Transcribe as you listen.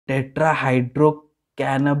Tetrahydro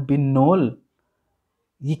कैनाबिनोल।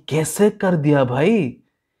 ये कैसे कर दिया भाई,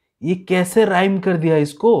 ये कैसे राइम कर दिया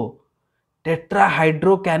इसको,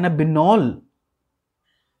 tetrahydro कैनाबिनोल।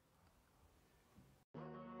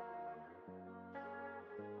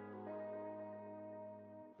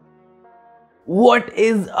 What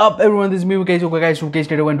is up everyone, this is me Mukesh guys from Mukesh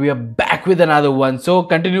Studio and we are back with another one. So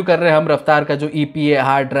continue कर रहे हैं हम रफ्तार का जो EP है,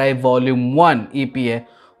 हार्ड ड्राइव वॉल्यूम 1 EP है,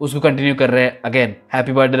 उसको कंटिन्यू कर रहे हैं अगेन।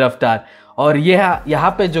 हैप्पी बर्थडे रफ्तार। और ये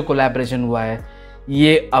यहाँ पे जो कोलैबोरेशन हुआ है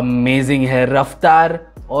ये अमेजिंग है। रफ्तार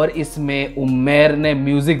और इसमें उमैर ने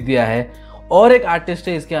म्यूजिक दिया है और एक आर्टिस्ट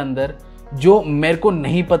है इसके अंदर जो मेरे को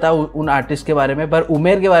नहीं पता उन आर्टिस्ट के बारे में, पर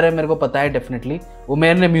उमैर के बारे में मेरे को पता है डेफिनेटली।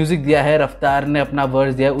 उमैर ने म्यूजिक दिया है, रफ्तार ने अपना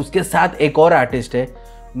वर्स दिया है, उसके साथ एक और आर्टिस्ट है,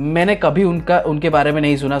 मैंने कभी उनके बारे में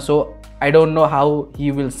नहीं सुना, सो I don't know how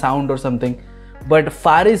he will sound और समथिंग, बट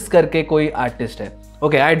फारिस करके कोई आर्टिस्ट है।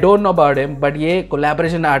 Okay, I don't know about him, but ये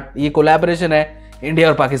कोलैबोरेशन है इंडिया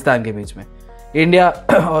और पाकिस्तान के बीच में। इंडिया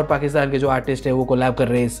और पाकिस्तान के जो आर्टिस्ट है वो कोलैब कर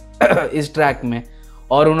रहे हैं इस ट्रैक में,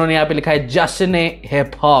 और उन्होंने यहाँ पे लिखा है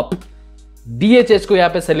जश्न-ए-हिप-हॉप। DHH को यहाँ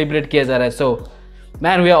पे सेलिब्रेट किया जा रहा है। So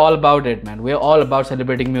man, we are all about it man, we are all about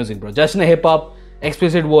celebrating music bro. जश्न-ए-हिप-हॉप,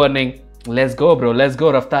 explicit warning, let's go bro, let's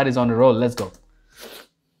go. रफ्तार is on a role, let's go,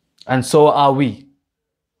 and so are we.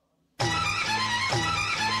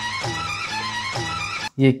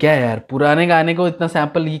 ये क्या है यार, पुराने गाने को इतना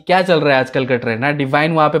sample, ये क्या चल रहा है आजकल का ट्रेंड ना।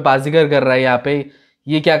 डिवाइन वहां पे बाजीगर कर रहा है, यहाँ पे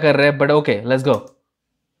ये क्या कर रहे हैं, बट ओके लेट्स गो।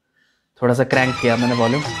 थोड़ा सा क्रैंक किया मैंने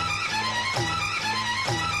वॉल्यूम।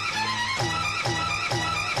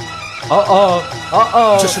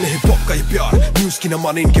 जश्न-ए-हिप-हॉप का ये प्यार, न्यूज़ की न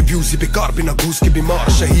माने इनके व्यूज, ये बेकार बिना घूस के बीमार,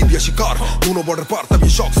 शहीद या शिकार दोनों बॉर्डर पार, तभी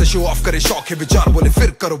शौक से शो ऑफ करे, शौक है विचार, बोले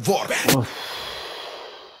फिर करो war.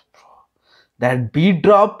 That beat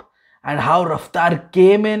drop and how Raftaar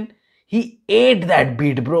came in, he ate that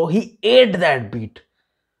beat bro, he ate that beat.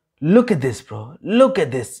 Look at this bro, look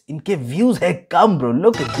at this, इनके व्यूज है कम bro,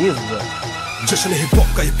 look at this bro। जश्न-ए-हिप-हॉप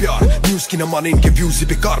का ये प्यार, news की न माने इनके views, ये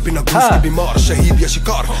बेकार बिना घूस के बीमार, शहीद या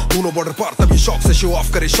शिकार दोनों बॉर्डर पार, तभी शौक से शो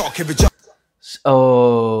ऑफ करे, शौक है विचार।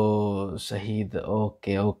 ओ शहीद,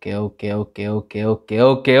 okay okay okay okay okay okay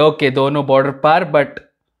okay okay, दोनों border par, but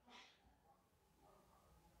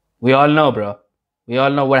we all know bro, we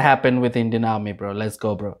all know what happened with Indian Army bro, let's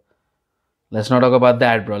go bro, let's not talk about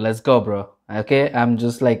that bro, let's go bro, okay, I'm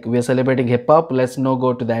just like, we're celebrating hip hop, let's not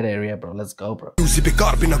go to that area bro, let's go bro। News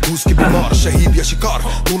बेकार बिना घूस के बीमार, शहीद या शिकार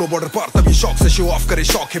दोनों border पार, तभी शौक से शो ऑफ करे,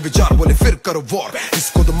 शौक है विचार, बोले फिर करो वॉर।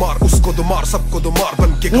 इसको दो मार, उसको दो मार, सबको दो मार,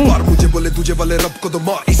 बन के गवार, मुझे बोले तुझे वाले रब को दो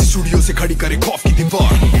मार, इसी स्टूडियो से खड़ी करे खौफ की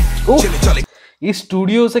दीवार। चले चले इस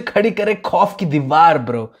स्टूडियो से खड़ी करे खौफ की दीवार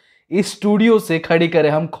ब्रो, इस स्टूडियो से खड़ी करे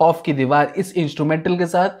हम खौफ की दीवार, इस इंस्ट्रूमेंटल के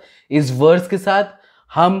साथ, इस वर्स के साथ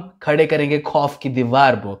हम खड़े करेंगे खौफ की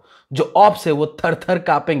दीवार ब्रो। जो ऑप्स है वो थर थर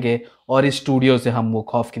कांपेंगे और इस स्टूडियो से हम वो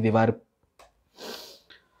खौफ की दीवार।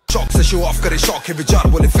 शौक से शो ऑफ करे, शौक है विचार,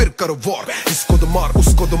 बोले फिर करो वॉर। इसको दो मार,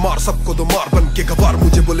 उसको दो मार, सबको दो मार, बन के गवार,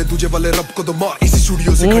 मुझे बोले तुझे वाले रब को दो मार, इसी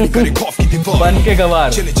स्टूडियो से खड़ी करे खौफ की दीवार, बन के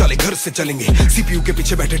गवार। चले चले घर से चलेंगे, सीपीयू के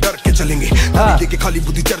पीछे बैठे डर के चलेंगे, खाली के खाली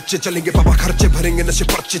बुद्धि चर्चे चलेंगे, पापा खर्चे भरेंगे, नशे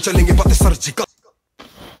पर्चे चलेंगे, बातें सर्जिकल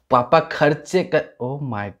पापा खर्चे कर। ओ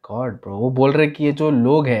माय गॉड ब्रो, वो बोल रहे कि ये जो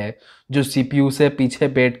लोग हैं जो सीपीयू से पीछे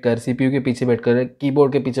बैठकर, सीपीयू के पीछे बैठकर,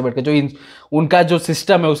 कीबोर्ड के पीछे बैठकर, जो उनका जो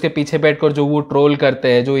सिस्टम है उसके पीछे बैठकर जो वो ट्रोल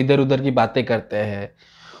करते हैं, जो इधर उधर की बातें करते हैं,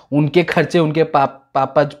 उनके खर्चे उनके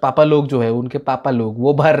पापा लोग जो है, उनके पापा लोग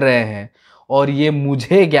वो भर रहे हैं, और ये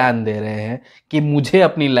मुझे ज्ञान दे रहे हैं कि मुझे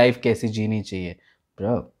अपनी लाइफ कैसी जीनी चाहिए।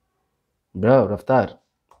 ब्रो रफ्तार,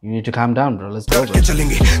 you need to calm down bro, let's go bro।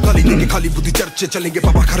 चलेंगे खाली के खाली बुद्धि चर्चे चलेंगे,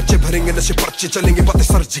 पापा खर्चे भरेंगे, नशे पर्चे चलेंगे, बातें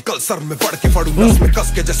सर्जिकल, सर में पड़ के फाड़ू नस में कस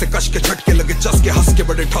के, जैसे कश के झटके लगे, चस के हंस के,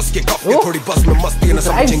 बड़े ठस के कफ के, थोड़ी बस में मस्ती न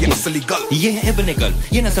समझेंगे असली गल, ये है इब्ने कल्ब,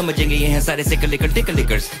 ये ना समझेंगे, ये है सारे से Kalelkar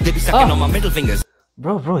टिकलिकर्स, they be sucking on my middle fingers।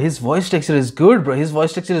 Bro, his voice texture is good bro, his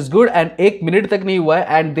voice texture is good, and 1 minute तक नहीं हुआ है,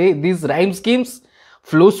 and these rhyme schemes,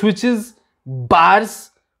 flow switches, bars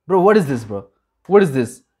bro, what is this bro, what is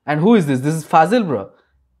this, and who is this? This is Fazil bro,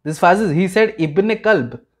 this Fazil, he said Ibn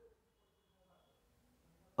Kalb।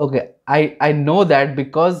 okay, I know that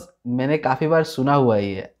because मैंने काफी बार सुना हुआ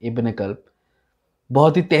ही है इब्न कल्ब,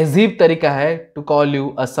 बहुत ही तहजीब तरीका है to call you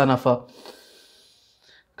a son of a।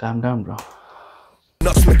 calm down bro।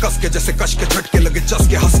 नस में कस के, जैसे कश के झटके लगे, चस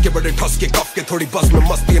के हंस के, बड़े ठस के कफ के, थोड़ी बस में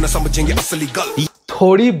मस्ती न समझेंगे असली गल,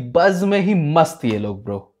 थोड़ी बज में ही मस्त ये लोग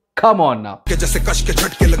ब्रो, come on now। के जैसे कश के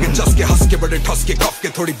झटके लगे, चस के हंस के, बड़े ठस के कफ के,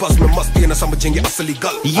 थोड़ी बस में मस्ती न समझेंगे असली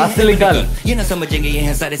गल, असली गल, ये ना समझेंगे, ये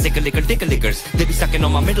है सारे से Kalelkar टिकलिकर्स, they be sucking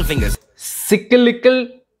on my middle fingers। सिकलिकल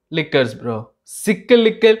liquors bro,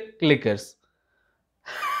 सिकलिकल liquors.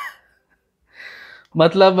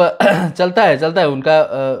 मतलब चलता है उनका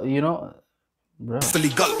यू नो ब्रो। असली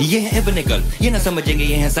गल ये है एबनिकल, ये ना समझेंगे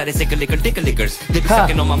ये हैं सारे सिकलिकल टिकलिकर्स। दे B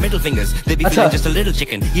sucking on my middle fingers, they be feeling just a little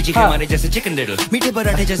chicken. ये चीखें हमारे जैसे चिकन लिटिल, मीठे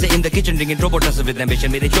पराठे जैसे in the kitchen drinking robots with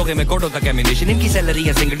ambition. मेरे चौके में कोटो तक एमिनेशन, इनकी सैलरी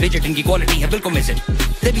है सिंगल डिजिट, इनकी क्वालिटी है बिल्कुल miss it.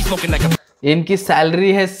 They be smoking like इनकी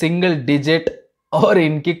सैलरी है सिंगल डिजिट और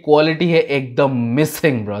इनकी क्वालिटी है एकदम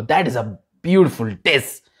missing bro. That is a beautiful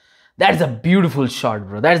test, that is a beautiful shot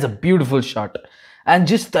bro, that is a beautiful shot. And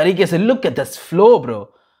जिस तरीके से look at this flow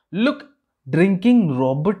bro, look drinking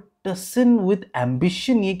Robertson with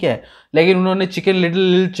ambition, ये क्या है? लेकिन उन्होंने चिकन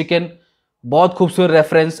लिटिल चिकन, बहुत खूबसूरत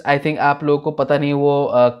रेफरेंस। आई थिंक आप लोगों को पता नहीं वो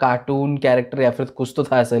कार्टून कैरेक्टर या फिर कुछ तो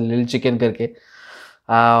था ऐसा लिटिल चिकन करके।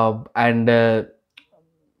 एंड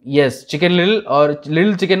यस चिकन लिटिल, और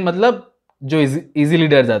लिटिल चिकन मतलब जो इजीली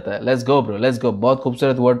डर जाता है। Let's go bro, let's go. बहुत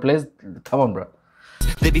खूबसूरत word place, come on bro.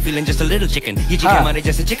 They be feeling just a little chicken, ये चीखें हमारे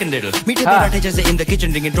जैसे चिकन लिटिल, मीठे पराठे जैसे in the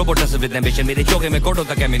kitchen drinking robots with ambition. मेरे चौके में कोटो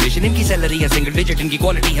तक एमिनेशन, इनकी सैलरी है सिंगल डिजिट, इनकी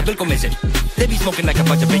क्वालिटी है बिल्कुल miss it. They be smoking like a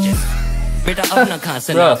bunch of bitches। बेटा अपना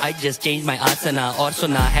खासना, I just changed my आसना, और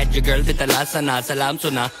सुना had your girl with लासना, सलाम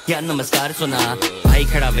सुना या नमस्कार सुना, भाई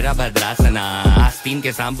खड़ा मेरा भद्रासना, आस्तीन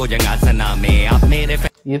के सांप भुजंगासना में आप मेरे।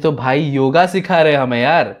 ये तो भाई योगा सिखा रहे हमें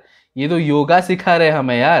यार, ये तो योगा सिखा रहे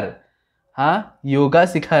हमें यार। हाँ, योगा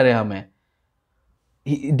सिखा रहे हमें।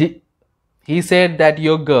 He said that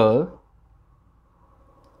your girl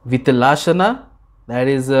with the lashana, that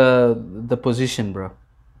is the position bro,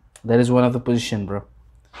 that is one of the position bro,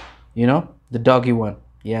 you know, the doggy one.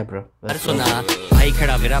 Yeah bro, सुना भाई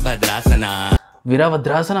खड़ा Virabhadrasana,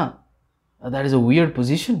 Virabhadrasana, that is a weird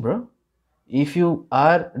position bro. If you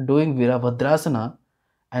are doing Virabhadrasana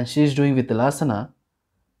and she is doing Vithalasana,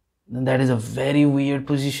 then that is a very weird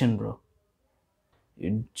position bro.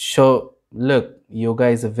 So look, yoga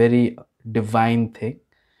is a very divine thing.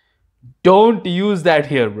 Don't use that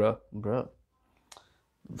here bro.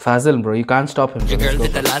 Fazil bro, you can't stop him bro. girl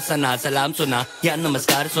with लासना, सलाम सुना या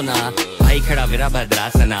नमस्कार सुना, भाई खड़ा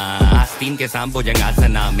वीरभद्रासना, आस्तीन के सांप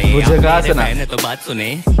भुजंगासना में। भुजंगासना। मैंने तो बात सुने,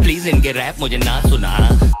 प्लीज इनके रैप मुझे ना सुना।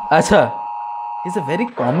 अच्छा, he's a very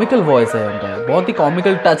comical voice है उनका, बहुत ही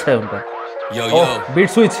comical touch है उनका। Yo Oh,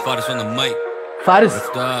 beat switch. Faris on the mic, Faris.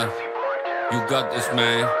 Raftaar, you got this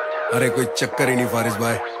man। अरे कोई चक्कर ही नहीं फारिस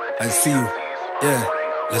भाई। I see you, yeah,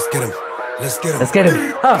 let's get him, let's get him, Let's get him.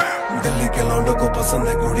 हाँ, दिल्ली के लौंडों को पसंद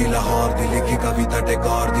है घोड़ी लाहौर, दिल्ली की कविता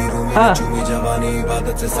टेगौर दी, रूमी ने चूमी जवानी,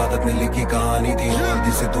 इबादत से सादत ने लिखी कहानी थी, और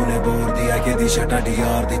दी से तूने बोर दिया के दी शटा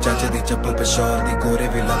डीआर दी, चाचे दी चप्पल पे शोर दी, गोरे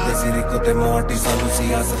भी लगते सिरी को ते मोटी, सानू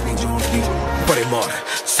सियासत नहीं जोड़ दी। परे मार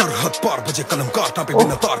सरहद पार बजे कलमकार, टापे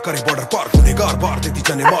बिना तार करे बॉर्डर पार, गुनेगार बार देती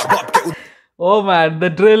जने मार बाप के। oh man, the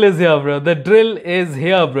drill is here bro, the drill is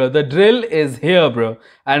here bro, the drill is here bro.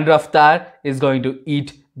 And Raftaar is going to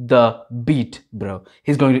eat the beat bro,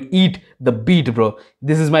 he's going to eat the beat bro.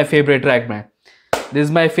 This is my favorite track man, this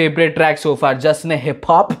is my favorite track so far.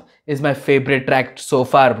 JASHAN-E-HIPHOP is my favorite track so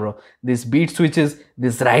far bro. This beat switches,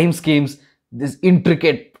 this rhyme schemes, this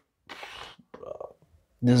intricate bro.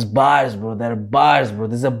 This bars bro, there are bars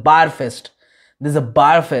bro, this is a bar fest, this is a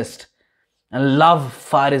bar fest. I love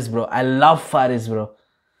Faris bro, I love Faris bro.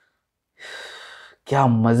 क्या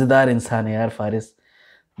मजेदार इंसान है यार Faris.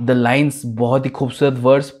 The lines बहुत ही खूबसूरत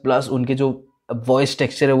words, plus उनके जो voice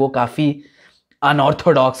texture है वो काफ़ी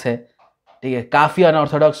अनऑर्थोडॉक्स है। ठीक है, काफ़ी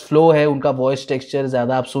अनऑर्थोडॉक्स फ्लो है उनका, वॉइस टेक्सचर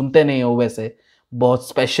ज़्यादा आप सुनते नहीं हो वैसे, बहुत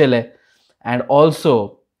स्पेशल है। And also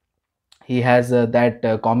he has that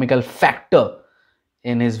comical factor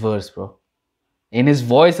in his verse bro, in his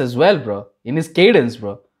voice as well bro, in his cadence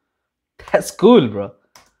bro. That's cool bro.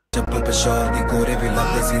 चप्पल पे शोर दी, गोरे भी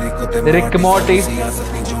लगते सिरी को ते Rick Morty.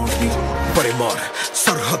 सियासत नहीं जोड़ दी। परे मार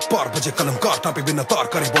सरहद पार बजे कलमकार, टापे बिना तार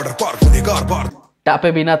करे बॉर्डर पार, गुनेगार बार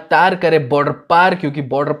टापे बिना तार करे बॉर्डर पार, क्योंकि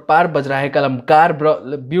बॉर्डर पार बज रहा है कलमकार bro.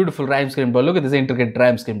 Beautiful rhyme scheme bro, look at this intricate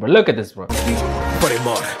rhyme scheme bro, look at this bro. परे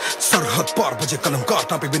मार सरहद पार बजे कलमकार,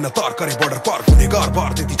 टापे बिना तार करे बॉर्डर पार, गुनेगार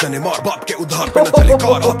बार देती जने मार बाप के उधार पे न चले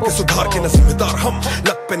कार, आपके सुधार के न जिम्मेदार हम,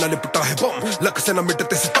 लक पे न लिपटा है बम, लक से न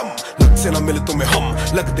मिटते सितम, लक से न मिले तुम्हें हम,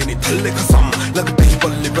 लक देनी थल्ले कसम, लगते ही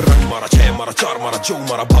बल्ले पे रंग मारा, 6 मारा 4 मारा जो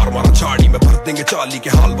मारा बार मारा, झाड़ी में भर देंगे चाली के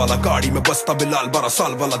हाल वाला, गाड़ी में बस्ता बिलाल 12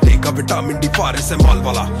 साल वाला, देगा विटामिन डी फारिस से माल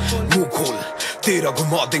वाला, मुंह खोल तेरा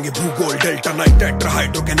घुमा देंगे भूगोल, डेल्टा 9 टेट्रा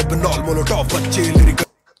हाइड्रोकेनेबिनॉल मोलोटॉफ बच्चे लिरिकल।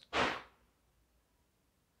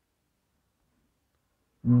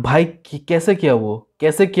 भाई कैसे किया वो,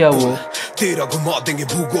 कैसे किया वो? तेरा घुमा देंगे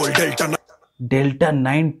भूगोल, डेल्टा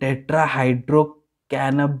 9 टेट्रा हाइड्रो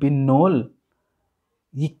कैनाबिनोल,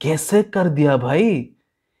 ये कैसे कर दिया भाई?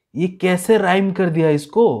 ये कैसे राइम कर दिया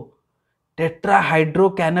इसको? Tetra hydro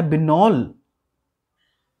कैनाबिनोल,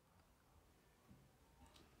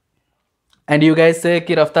 and you guys से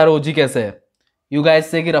कि रफ्तार ओजी कैसे है, यू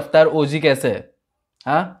गाइस से कि रफ्तार ओजी कैसे है,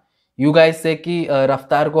 हाँ, यू गाइस से कि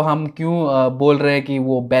रफ्तार को हम क्यों बोल रहे हैं कि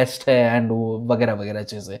वो बेस्ट है एंड वो वगैरह वगैरह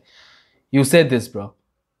चीजें. यू से this bro,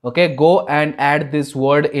 okay, go and add this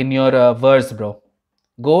word in your verse bro,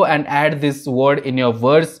 go and add this word in your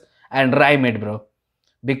verse and rhyme it bro,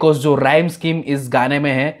 because जो राइम स्कीम इस गाने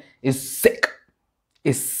में है is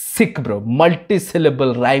sick bro, multi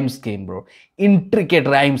syllable rhyme scheme bro, intricate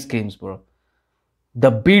rhyme schemes bro. The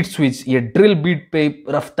beat switch, ये drill beat पे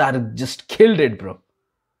रफ्तार just killed it bro.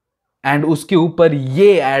 And उसके ऊपर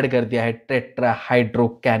ये ऐड कर दिया है tetra hydro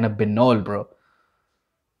कैनाबिनोल bro,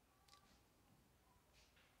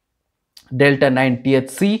 delta 9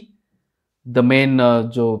 THC, the main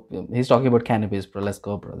he's talking about cannabis bro. Let's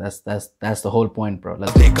go bro, that's the whole point bro.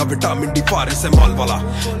 Let's देखा विटामिन डी फारिस है माल वाला,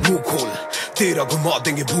 मुंह खोल तेरा घुमा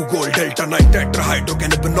देंगे भूगोल, डेल्टा 9 टेट्राहाइड्रो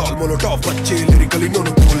कैनाबिनोल मोलोटॉफ बच्चे लिरिकली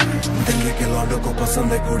नोनो कूल. दिल्ली के लौंडों को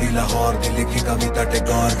पसंद है कुड़ी लाहौर, दिल्ली की कविता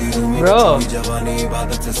टेगोर दी रूमी की जवानी,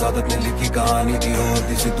 इबादत से सादत ने लिखी कहानी दी और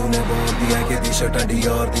दी सिद्धू ने बोल दिया कि दी शर्ट डी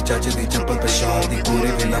और दी चाचे दी चप्पल पे शाल दी,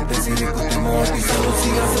 पूरे फिल्म पे सीरी कुत्ते मोड़ दी, सरो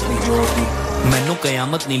सियासत नी जोड़ दी, मैनू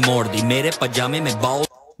कयामत नहीं मोड़ दी, मेरे पजामे में बाउल.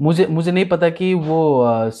 मुझे नहीं पता कि वो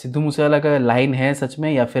सिद्धू मूसेवाला का लाइन है सच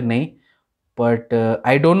में या फिर नहीं, बट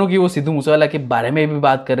आई डोंट नो कि वो सिद्धू मूसेवाला के बारे में भी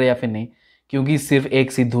बात कर रहे हैं या फिर नहीं, क्योंकि सिर्फ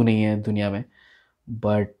एक सिद्धू नहीं है दुनिया में.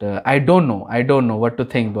 But I don't know what to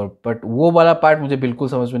think, but वो वाला पार्ट मुझे बिल्कुल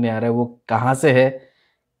समझ में नहीं आ रहा है, वो कहाँ से है,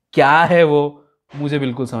 क्या है वो, मुझे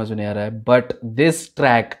बिल्कुल समझ में नहीं आ रहा है. But this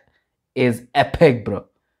track is epic bro,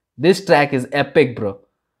 this track is epic bro.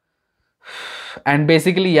 And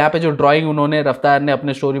basically यहाँ पे जो ड्राइंग उन्होंने रफ्तार ने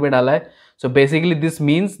अपने स्टोरी में डाला है, so basically this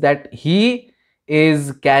means that he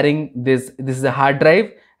is carrying this is a hard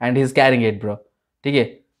drive and he is carrying it bro. ठीक है,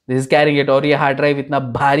 दिस इज कैरिंग इट, और ये हार्ड ड्राइव इतना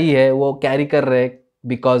भारी है वो कैरी कर रहे हैं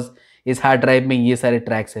बिकॉज इस हार्ड ड्राइव में ये सारे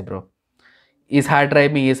ट्रैक्स है ब्रो, इस हार्ड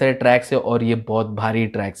ड्राइव में ये सारे ट्रैक्स है और ये बहुत भारी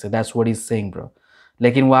ट्रैक्स है. That's what is saying bro.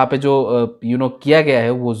 लेकिन वहाँ पे जो यू नो किया गया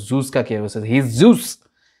है वो जूस का किया है, he is juice,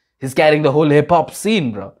 he is carrying the whole hip hop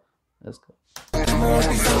scene bro. Let's go.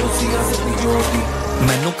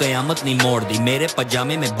 मैनू कयामत नहीं मोड़ दी, मेरे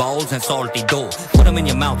पजामे में बाउल्स हैं salty dough, put them in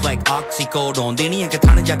your mouth like oxycodone, देनी है कि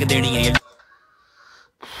थाने जाके देनी है ये.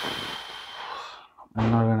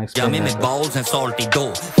 I'm not gonna explain पजामे that, में bro. बाउल्स हैं salty dough,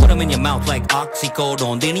 put them in your mouth like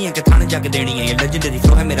oxycodone, देनी है कि थाने जाके देनी है ये. लेजेंडरी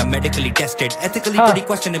फ्लो है मेरा medically tested, ethically pretty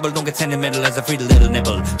questionable, don't get sentimental as a free little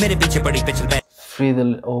nibble, मेरे पीछे बड़ी पिछल Free the,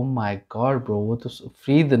 oh my god bro, वो तो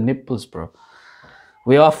free the nipples bro.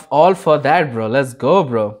 We are all for that bro. Let's go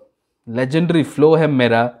bro. Legendary flow है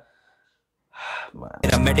मेरा.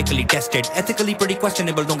 मेरा medically tested, ethically pretty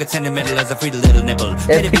questionable, don't get sentimental as a free little nibble,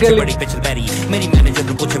 मेरे पीछे बड़ी पिछल बैरी, मेरी manager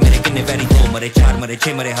ਨੂੰ ਪੁੱਛ ਮੇਰੇ ਕਿੰਨੇ ਵੈਰੀ, 2 ਮਰੇ 4 ਮਰੇ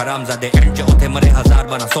 6 ਮਰੇ ਹਰਾਮਜ਼ਾਦੇ, ਐਂਡ ਚ ਉੱਥੇ ਮਰੇ 1000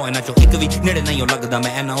 12 100 ਇਹਨਾਂ ਚੋਂ ਇੱਕ ਵੀ ਨੇੜੇ ਨਹੀਂ ਲੱਗਦਾ,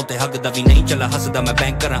 ਮੈਂ ਇਹਨਾਂ ਉੱਤੇ ਹੱਗਦਾ ਵੀ ਨਹੀਂ, ਚੱਲਾ ਹੱਸਦਾ ਮੈਂ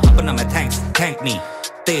ਬੈਂਕ ਕਰਾਂ ਆਪਣਾ ਮੈਂ ਥੈਂਕ ਮੀ,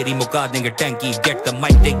 ਤੇਰੀ ਮੁਕਾ ਦੇਂਗੇ ਟੈਂਕੀ, get the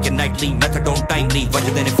mic take your nightly methadone timely,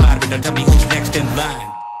 ਵੱਜਦੇ ਨੇ fire bitter, tell me who's next in line.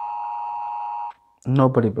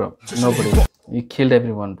 Nobody bro, nobody. You killed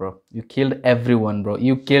everyone bro, you killed everyone bro,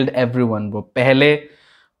 you killed everyone bro.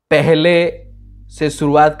 पहले से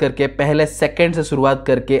शुरुआत करके, पहले second से शुरुआत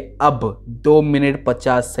करके अब 2 मिनट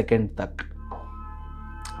 50 सेकंड तक,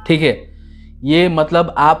 ठीक है. ये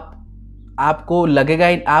मतलब आपको लगेगा,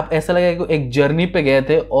 आप ऐसा लगेगा कि एक जर्नी पे गए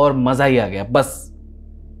थे और मज़ा ही आ गया, बस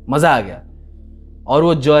मज़ा आ गया. और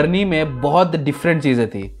वो जर्नी में बहुत डिफरेंट चीज़ें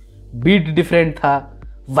थी, बीट डिफरेंट था,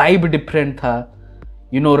 वाइब डिफरेंट था,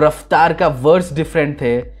 यू नो रफ्तार का वर्स डिफरेंट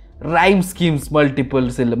थे, rhyme schemes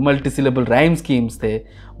multi syllable rhyme schemes थे,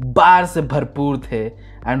 बार से भरपूर थे,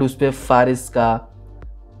 एंड उस पर फारिस का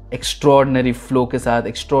एक्स्ट्रॉर्डनरी फ्लो के साथ,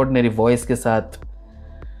 एक्स्ट्रॉर्डनरी वॉइस के साथ.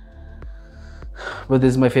 But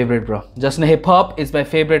this is my favorite bro. JASHAN-E-HIPHOP is my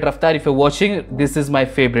favorite. Raftaar, if you're watching, this is my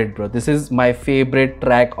favorite bro. This is my favorite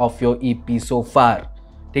track of your EP so far.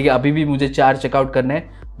 ठीक है, अभी भी मुझे 4 checkout करने हैं,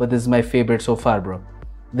 but this is my favorite so far bro.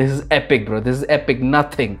 This is epic bro, this is epic.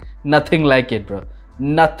 Nothing like it bro,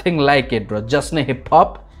 nothing like it bro.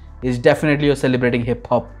 JASHAN-E-HIPHOP is definitely you're celebrating hip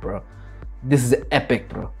hop bro. This is epic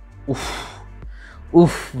bro.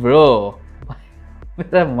 Oof bro.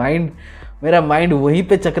 मेरा mind वहीं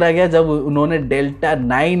पे चकरा गया जब उन्होंने delta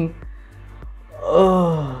 9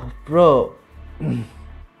 bro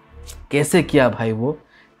कैसे किया भाई, वो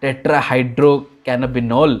टेट्राहाइड्रो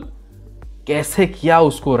कैनाबिनोल कैसे किया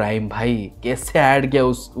उसको राइम भाई, कैसे ऐड किया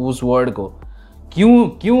उस वर्ड को,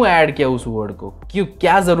 क्यों ऐड किया उस वर्ड को,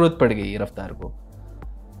 क्या ज़रूरत पड़ गई रफ्तार को.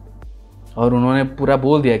 और उन्होंने पूरा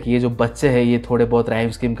बोल दिया कि ये जो बच्चे हैं ये थोड़े बहुत राइम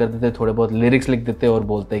स्कीम कर देते, थोड़े बहुत लिरिक्स लिख देते और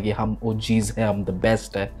बोलते हैं कि हम वो चीज़ है, हम द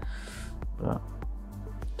बेस्ट है.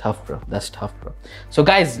 tough bro, that's tough bro. So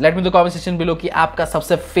guys, let me know in the comment section below कि आपका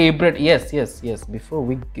सबसे favorite, yes, before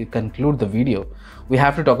we conclude the video we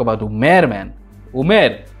have to talk about Umair man.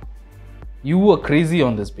 Umair, you were crazy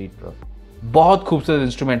on this beat bro. बहुत खूबसूरत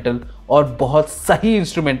instrumental और बहुत सही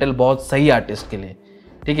instrumental, बहुत सही आर्टिस्ट के लिए,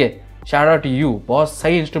 ठीक है, शाउट आउट टू यू, बहुत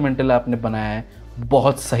सही इंस्ट्रूमेंटल आपने बनाया है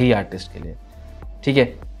बहुत सही आर्टिस्ट के लिए, ठीक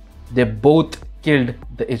है. They both killed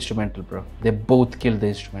the instrumental bro, they both killed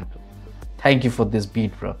the instrumental. Thank you for this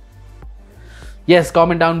beat bro. Yes,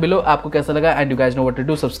 comment down below आपको कैसा लगा, and you guys know what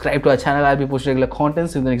to do. Subscribe to our channel. I'll be posting regular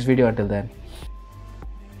content in the next video. Until then.